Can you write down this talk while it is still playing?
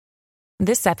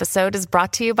This episode is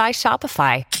brought to you by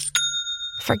Shopify.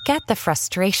 Forget the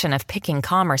frustration of picking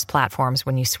commerce platforms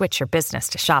when you switch your business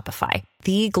to Shopify,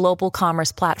 the global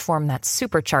commerce platform that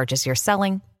supercharges your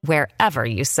selling wherever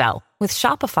you sell. With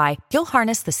Shopify, you'll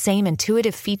harness the same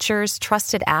intuitive features,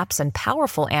 trusted apps, and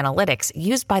powerful analytics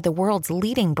used by the world's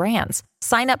leading brands.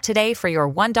 Sign up today for your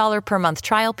 $1 per month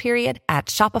trial period at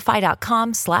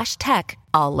shopify.com/tech,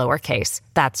 all lowercase.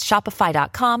 That's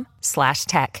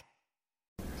shopify.com/tech.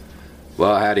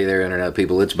 Well, howdy there, Internet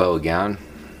people. It's Bo again.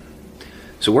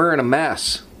 So we're in a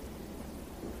mess.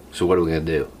 So what are we going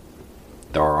to do?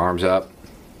 Throw our arms up?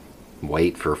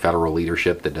 Wait for federal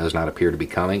leadership that does not appear to be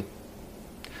coming?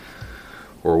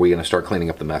 Or are we going to start cleaning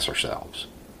up the mess ourselves?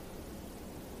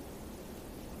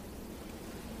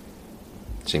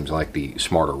 Seems like the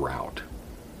smarter route.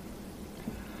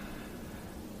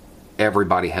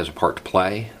 Everybody has a part to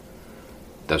play.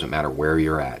 Doesn't matter where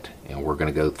you're at. And we're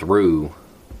going to go through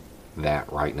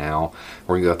that right now.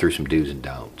 We're going to go through some do's and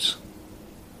don'ts.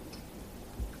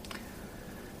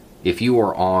 If you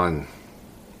are on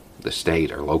the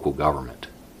state or local government,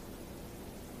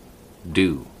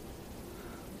 do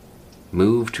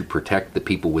move to protect the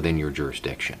people within your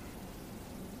jurisdiction.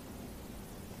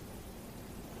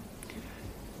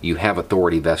 You have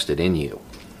authority vested in you.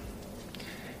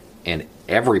 And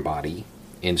everybody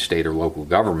in state or local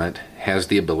government has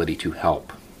the ability to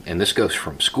help. And this goes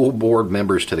from school board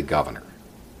members to the governor.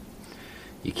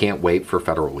 You can't wait for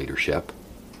federal leadership.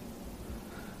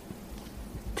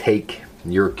 Take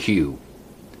your cue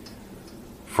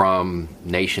from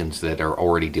nations that are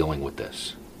already dealing with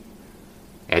this.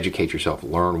 Educate yourself.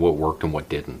 Learn what worked and what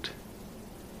didn't.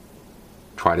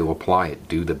 Try to apply it.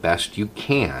 Do the best you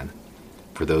can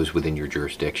for those within your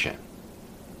jurisdiction.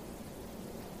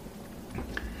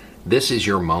 This is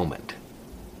your moment.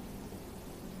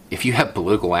 If you have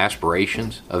political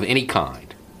aspirations of any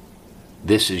kind,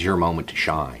 this is your moment to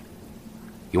shine.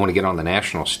 You want to get on the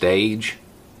national stage?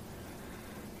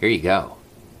 Here you go.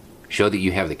 Show that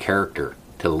you have the character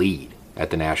to lead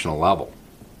at the national level.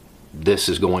 This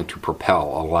is going to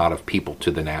propel a lot of people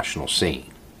to the national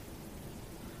scene.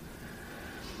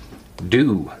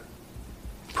 Do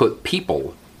put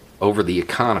people over the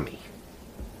economy.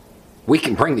 We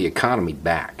can bring the economy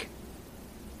back.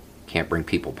 Can't bring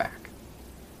people back.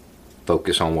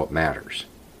 Focus on what matters.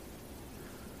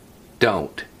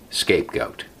 Don't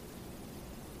scapegoat.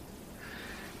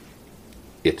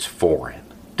 It's foreign.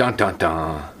 Dun dun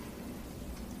dun.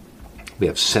 We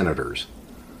have senators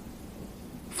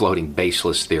floating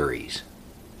baseless theories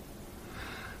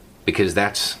because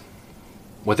that's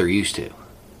what they're used to.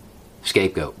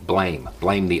 Scapegoat,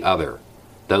 blame the other,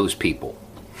 those people.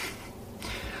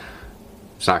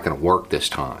 It's not going to work this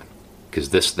time because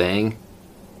this thing,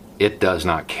 it does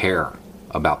not care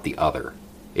about the other.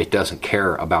 It doesn't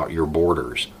care about your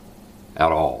borders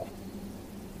at all.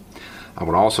 I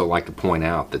would also like to point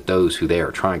out that those who they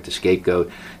are trying to scapegoat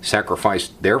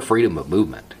sacrificed their freedom of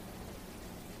movement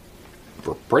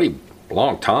for a pretty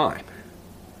long time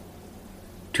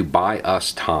to buy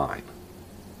us time.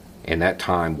 And that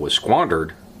time was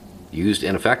squandered, used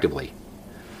ineffectively,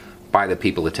 by the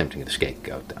people attempting to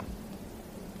scapegoat them.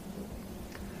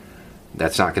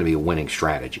 That's not going to be a winning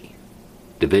strategy.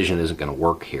 Division isn't going to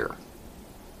work here.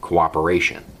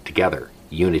 Cooperation, together,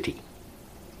 unity.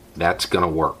 That's going to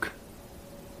work.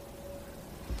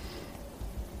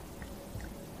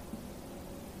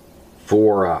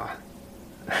 For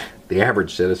the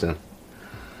average citizen,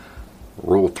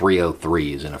 Rule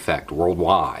 303 is in effect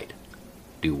worldwide.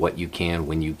 Do what you can,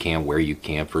 when you can, where you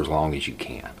can, for as long as you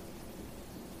can.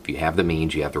 If you have the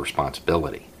means, you have the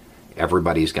responsibility.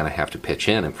 Everybody's going to have to pitch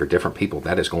in, and for different people,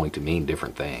 that is going to mean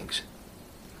different things.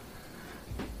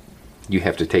 You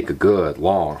have to take a good,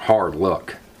 long, hard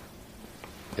look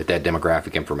at that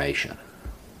demographic information.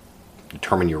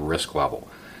 Determine your risk level,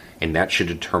 and that should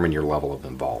determine your level of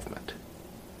involvement.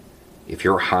 If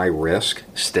you're high risk,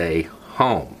 stay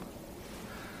home.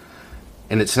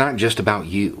 And it's not just about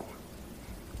you.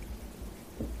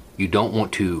 You don't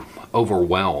want to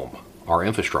overwhelm our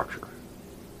infrastructure.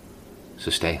 So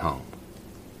stay home.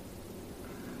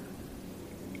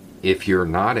 If you're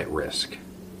not at risk,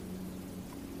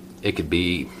 it could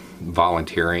be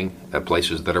volunteering at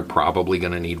places that are probably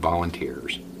going to need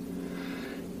volunteers.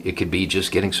 It could be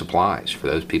just getting supplies for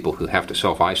those people who have to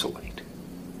self-isolate.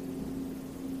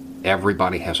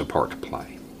 Everybody has a part to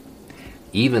play.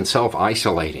 Even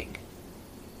self-isolating.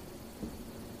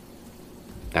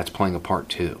 That's playing a part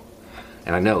too.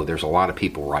 And I know there's a lot of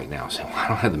people right now saying, well, I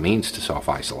don't have the means to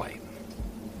self-isolate.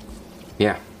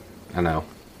 Yeah, I know.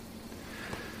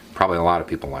 Probably a lot of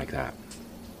people like that.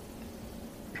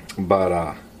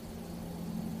 But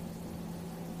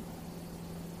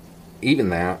even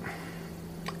that,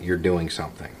 you're doing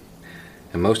something.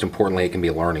 And most importantly, it can be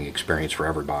a learning experience for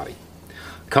everybody.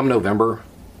 Come November,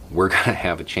 we're going to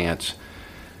have a chance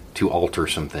to alter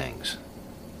some things.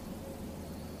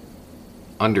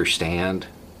 Understand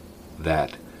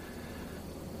that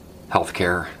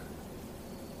healthcare,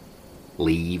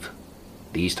 leave,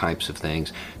 these types of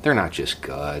things, they're not just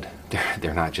good.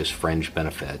 They're not just fringe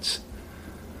benefits.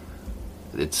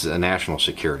 It's a national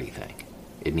security thing.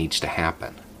 It needs to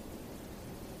happen.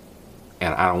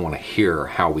 And I don't want to hear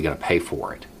how we're going to pay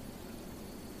for it.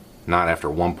 Not after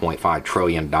 $1.5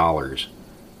 trillion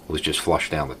was just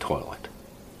flushed down the toilet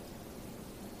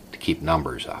to keep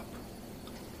numbers up.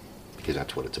 Because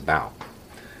that's what it's about.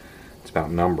 It's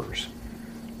about numbers.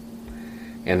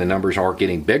 And the numbers are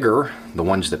getting bigger, the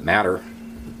ones that matter.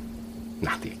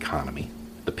 Not the economy,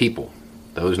 the people.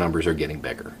 Those numbers are getting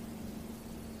bigger.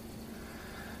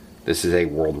 This is a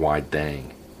worldwide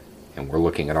thing. And we're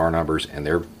looking at our numbers, and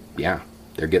they're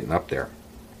getting up there.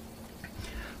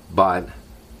 But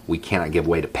we cannot give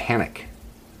way to panic.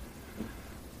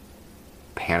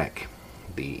 Panic,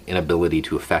 the inability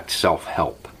to affect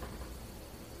self-help.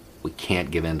 We can't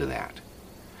give in to that.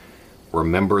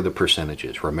 Remember the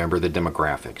percentages. Remember the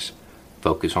demographics.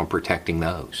 Focus on protecting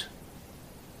those.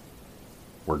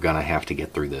 We're going to have to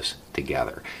get through this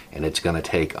together. And it's going to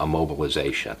take a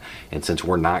mobilization. And since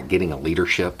we're not getting a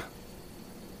leadership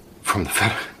from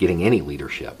the getting any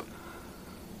leadership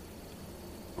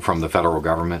from the federal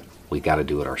government, we got to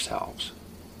do it ourselves.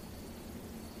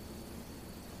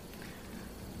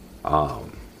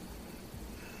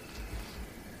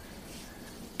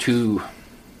 Two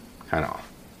kind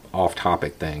of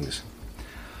off-topic things.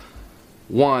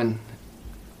 One,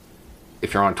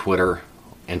 if you're on Twitter,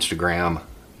 Instagram,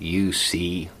 you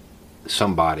see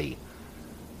somebody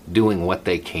doing what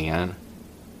they can,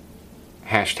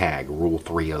 hashtag Rule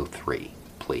 303,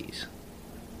 please.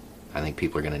 I think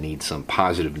people are going to need some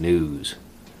positive news.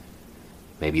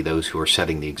 Maybe those who are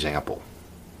setting the example.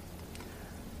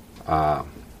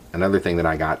 Another thing that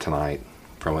I got tonight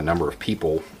from a number of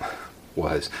people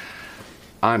was,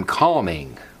 I'm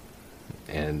calming,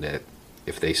 and that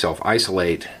if they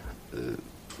self-isolate,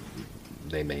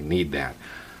 they may need that.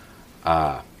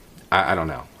 I don't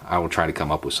know. I will try to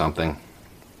come up with something.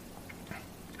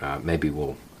 Maybe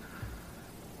we'll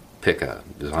pick a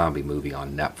zombie movie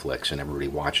on Netflix and everybody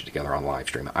watch it together on live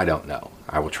stream. I don't know.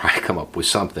 I will try to come up with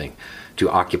something to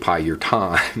occupy your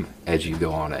time as you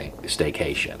go on a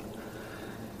staycation.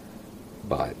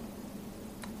 But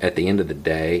at the end of the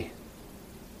day,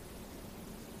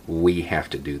 we have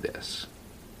to do this.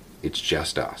 It's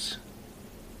just us.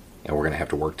 And we're going to have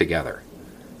to work together.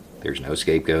 There's no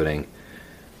scapegoating.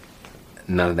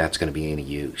 None of that's going to be any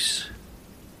use.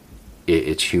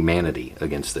 It's humanity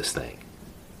against this thing.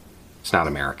 It's not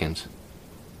Americans.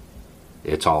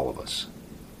 It's all of us.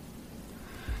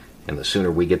 And the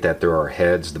sooner we get that through our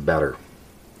heads, the better.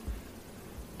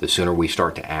 The sooner we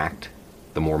start to act,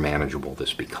 the more manageable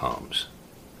this becomes.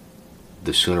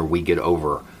 The sooner we get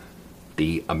over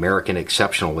the American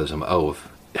exceptionalism of,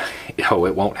 it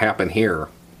won't happen here,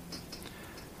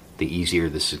 the easier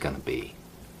this is going to be.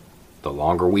 The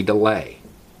longer we delay,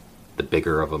 the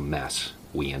bigger of a mess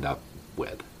we end up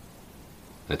with.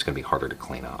 And it's going to be harder to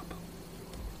clean up.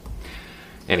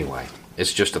 Anyway,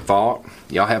 it's just a thought.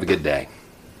 Y'all have a good day.